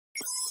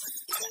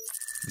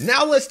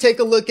Now let's take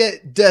a look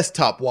at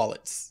desktop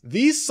wallets.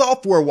 These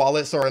software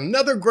wallets are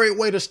another great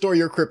way to store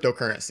your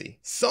cryptocurrency.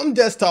 Some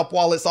desktop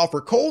wallets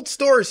offer cold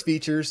storage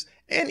features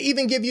and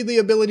even give you the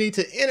ability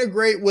to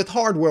integrate with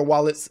hardware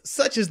wallets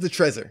such as the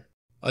Trezor.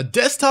 A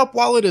desktop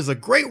wallet is a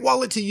great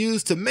wallet to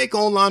use to make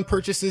online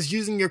purchases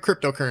using your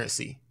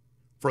cryptocurrency.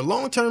 For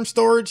long-term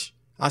storage,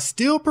 I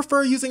still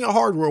prefer using a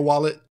hardware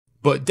wallet,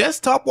 but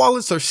desktop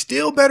wallets are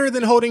still better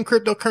than holding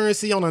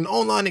cryptocurrency on an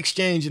online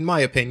exchange in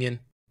my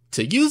opinion.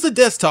 To use a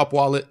desktop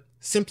wallet,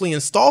 simply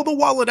install the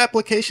wallet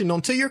application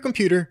onto your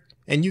computer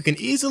and you can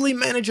easily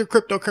manage your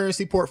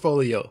cryptocurrency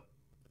portfolio.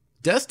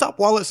 Desktop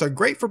wallets are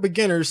great for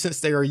beginners since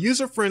they are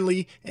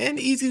user-friendly and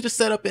easy to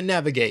set up and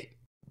navigate.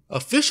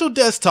 Official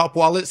desktop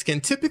wallets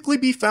can typically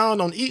be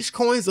found on each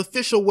coin's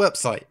official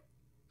website.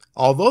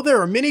 Although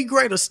there are many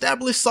great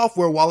established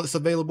software wallets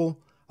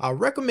available, I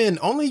recommend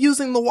only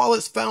using the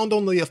wallets found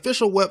on the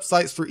official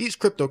websites for each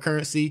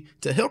cryptocurrency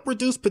to help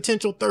reduce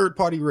potential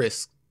third-party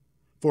risks.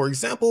 For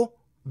example,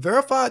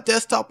 verified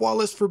desktop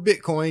wallets for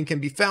Bitcoin can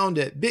be found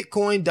at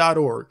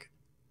bitcoin.org.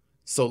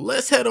 So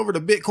let's head over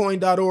to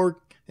bitcoin.org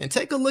and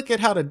take a look at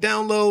how to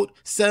download,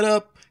 set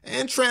up,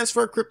 and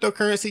transfer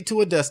cryptocurrency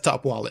to a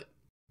desktop wallet.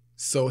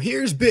 So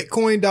here's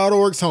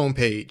bitcoin.org's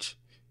homepage.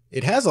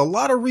 It has a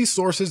lot of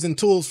resources and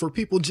tools for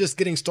people just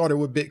getting started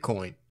with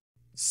Bitcoin.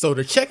 So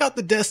to check out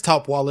the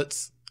desktop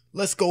wallets,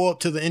 let's go up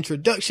to the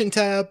Introduction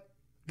tab,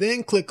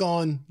 then click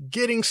on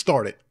Getting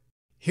Started.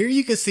 Here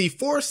you can see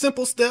 4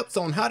 simple steps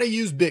on how to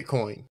use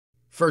Bitcoin.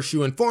 First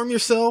you inform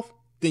yourself,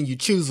 then you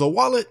choose a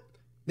wallet,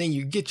 then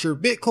you get your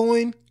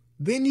Bitcoin,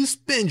 then you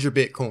spend your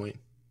Bitcoin.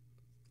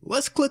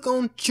 Let's click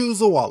on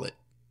Choose a Wallet.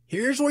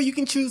 Here's where you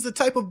can choose the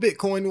type of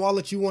Bitcoin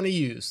wallet you want to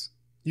use.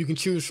 You can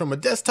choose from a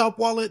desktop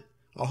wallet,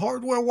 a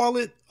hardware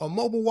wallet, a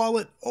mobile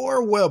wallet, or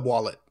a web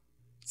wallet.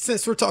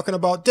 Since we're talking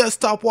about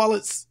desktop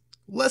wallets,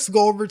 let's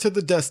go over to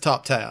the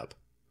desktop tab.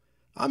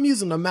 I'm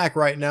using a Mac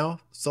right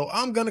now, so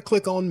I'm going to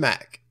click on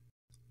Mac.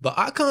 The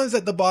icons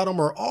at the bottom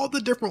are all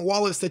the different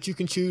wallets that you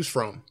can choose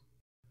from.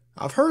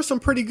 I've heard some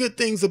pretty good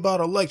things about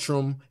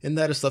Electrum in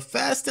that it's a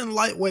fast and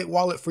lightweight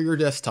wallet for your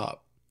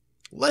desktop.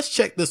 Let's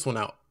check this one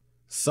out.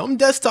 Some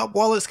desktop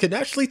wallets can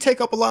actually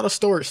take up a lot of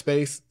storage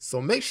space, so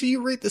make sure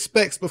you read the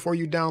specs before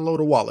you download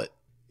a wallet.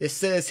 It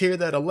says here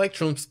that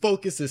Electrum's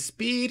focus is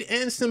speed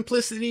and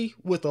simplicity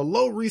with a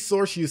low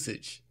resource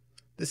usage.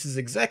 This is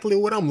exactly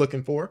what I'm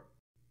looking for.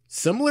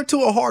 Similar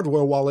to a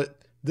hardware wallet,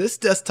 this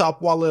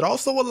desktop wallet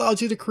also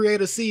allows you to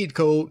create a seed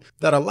code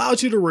that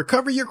allows you to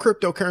recover your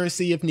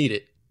cryptocurrency if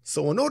needed.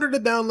 So in order to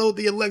download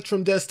the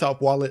Electrum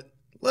desktop wallet,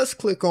 let's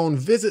click on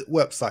Visit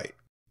Website.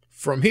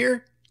 From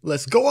here,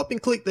 let's go up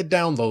and click the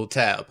Download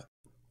tab.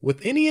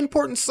 With any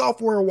important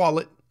software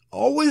wallet,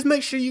 always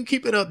make sure you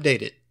keep it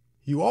updated.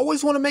 You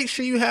always want to make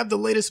sure you have the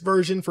latest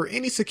version for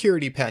any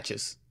security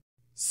patches.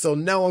 So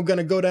now I'm going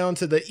to go down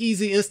to the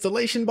Easy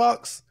Installation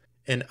box,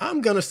 and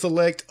I'm going to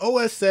select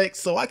OS X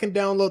so I can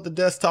download the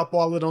desktop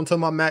wallet onto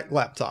my Mac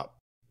laptop.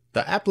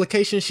 The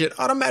application should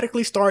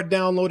automatically start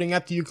downloading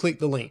after you click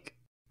the link.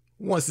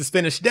 Once it's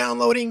finished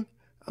downloading,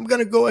 I'm going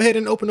to go ahead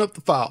and open up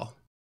the file.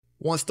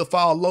 Once the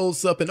file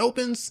loads up and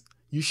opens,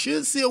 you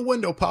should see a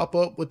window pop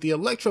up with the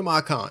Electrum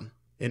icon.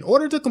 In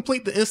order to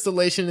complete the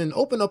installation and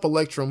open up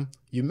Electrum,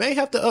 you may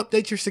have to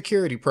update your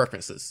security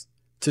preferences.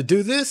 To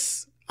do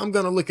this, I'm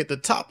going to look at the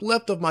top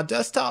left of my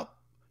desktop,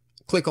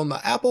 click on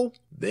the apple,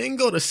 then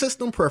go to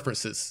System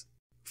Preferences.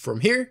 From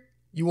here,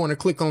 you want to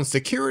click on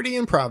Security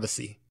and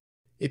Privacy.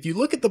 If you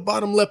look at the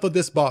bottom left of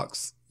this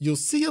box, you'll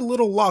see a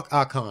little lock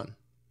icon.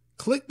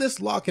 Click this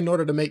lock in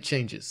order to make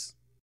changes.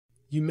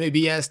 You may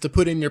be asked to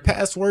put in your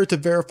password to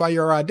verify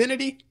your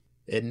identity,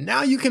 and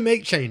now you can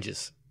make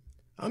changes.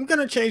 I'm going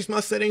to change my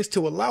settings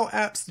to allow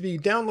apps to be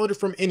downloaded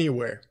from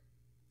anywhere.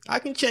 I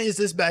can change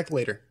this back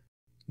later.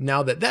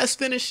 Now that that's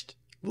finished,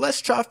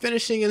 let's try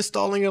finishing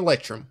installing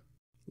Electrum.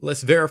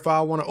 Let's verify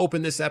I want to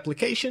open this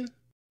application.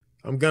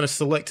 I'm going to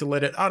select to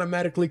let it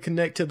automatically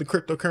connect to the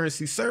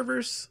cryptocurrency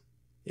servers.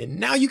 And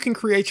now you can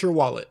create your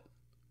wallet.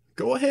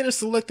 Go ahead and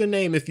select a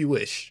name if you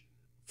wish.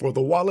 For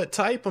the wallet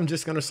type, I'm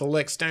just going to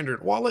select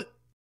Standard Wallet.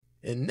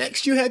 And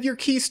next you have your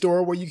key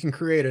store where you can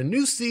create a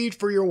new seed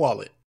for your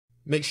wallet.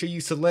 Make sure you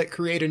select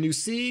Create a New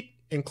Seed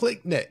and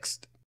click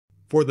Next.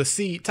 For the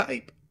seed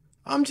type,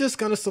 I'm just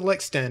going to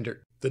select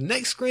Standard. The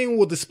next screen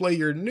will display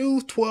your new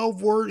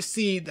 12-word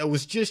seed that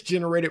was just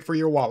generated for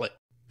your wallet.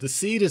 The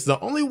seed is the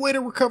only way to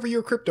recover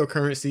your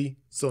cryptocurrency,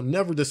 so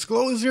never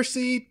disclose your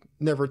seed,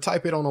 never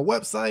type it on a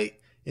website,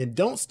 and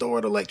don't store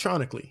it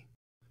electronically.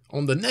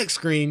 On the next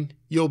screen,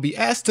 you'll be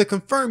asked to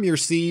confirm your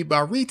seed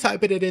by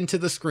retyping it into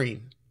the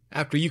screen.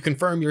 After you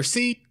confirm your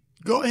seed,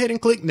 go ahead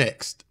and click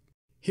Next.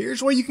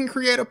 Here's where you can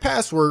create a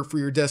password for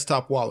your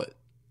desktop wallet.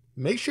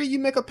 Make sure you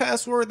make a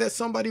password that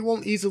somebody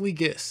won't easily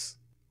guess.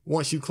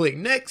 Once you click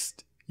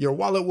Next, your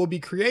wallet will be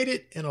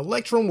created and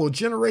Electrum will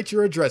generate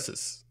your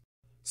addresses.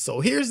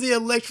 So here's the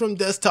Electrum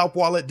desktop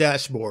wallet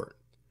dashboard.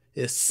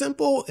 It's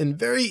simple and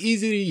very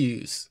easy to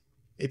use.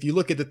 If you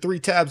look at the 3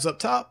 tabs up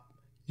top,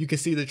 you can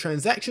see the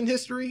transaction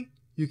history,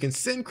 you can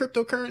send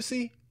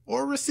cryptocurrency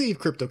or receive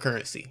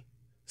cryptocurrency.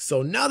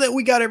 So now that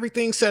we got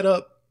everything set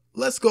up,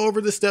 let's go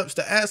over the steps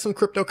to add some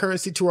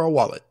cryptocurrency to our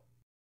wallet.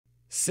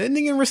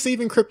 Sending and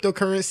receiving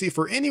cryptocurrency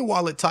for any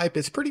wallet type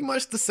is pretty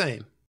much the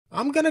same.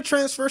 I'm going to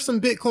transfer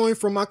some Bitcoin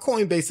from my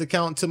Coinbase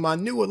account to my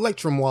new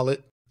Electrum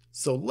wallet.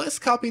 So let's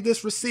copy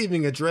this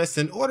receiving address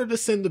in order to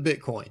send the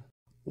Bitcoin.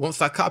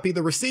 Once I copy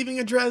the receiving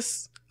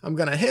address, I'm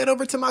going to head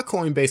over to my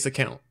Coinbase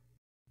account.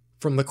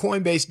 From the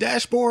Coinbase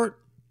dashboard,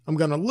 I'm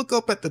going to look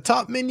up at the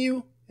top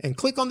menu and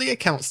click on the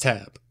Accounts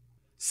tab.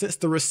 Since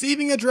the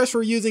receiving address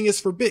we're using is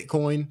for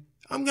Bitcoin,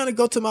 I'm going to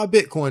go to my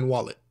Bitcoin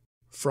wallet.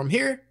 From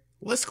here,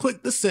 let's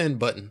click the Send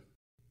button.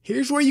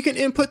 Here's where you can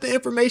input the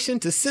information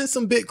to send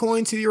some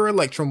Bitcoin to your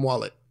Electrum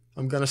wallet.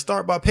 I'm going to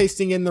start by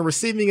pasting in the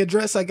receiving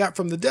address I got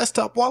from the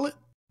desktop wallet,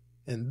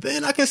 and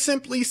then I can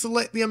simply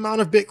select the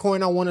amount of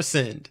Bitcoin I want to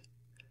send.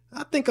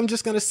 I think I'm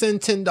just going to send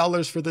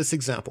 $10 for this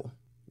example.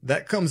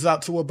 That comes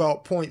out to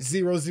about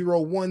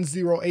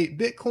 0.00108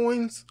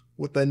 Bitcoins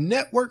with a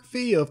network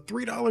fee of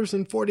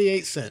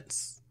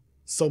 $3.48.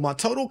 So my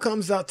total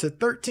comes out to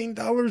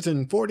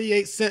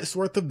 $13.48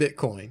 worth of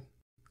Bitcoin.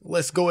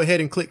 Let's go ahead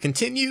and click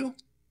Continue,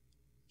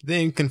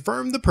 then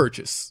confirm the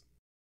purchase.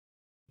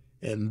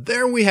 And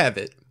there we have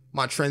it.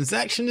 My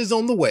transaction is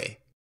on the way.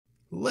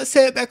 Let's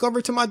head back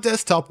over to my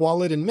desktop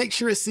wallet and make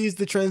sure it sees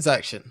the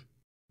transaction.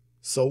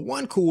 So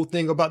one cool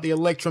thing about the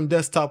Electrum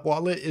desktop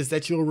wallet is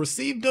that you'll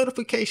receive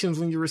notifications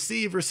when you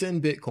receive or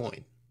send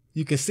Bitcoin.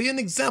 You can see an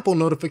example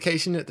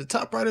notification at the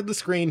top right of the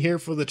screen here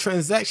for the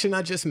transaction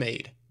I just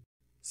made.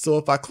 So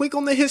if I click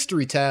on the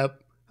History tab,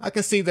 I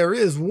can see there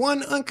is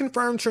one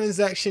unconfirmed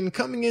transaction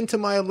coming into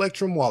my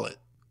Electrum wallet.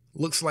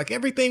 Looks like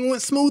everything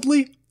went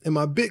smoothly and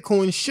my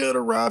Bitcoin should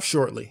arrive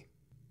shortly.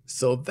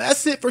 So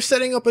that's it for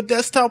setting up a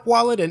desktop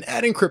wallet and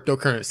adding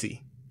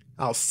cryptocurrency.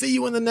 I'll see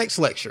you in the next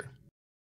lecture.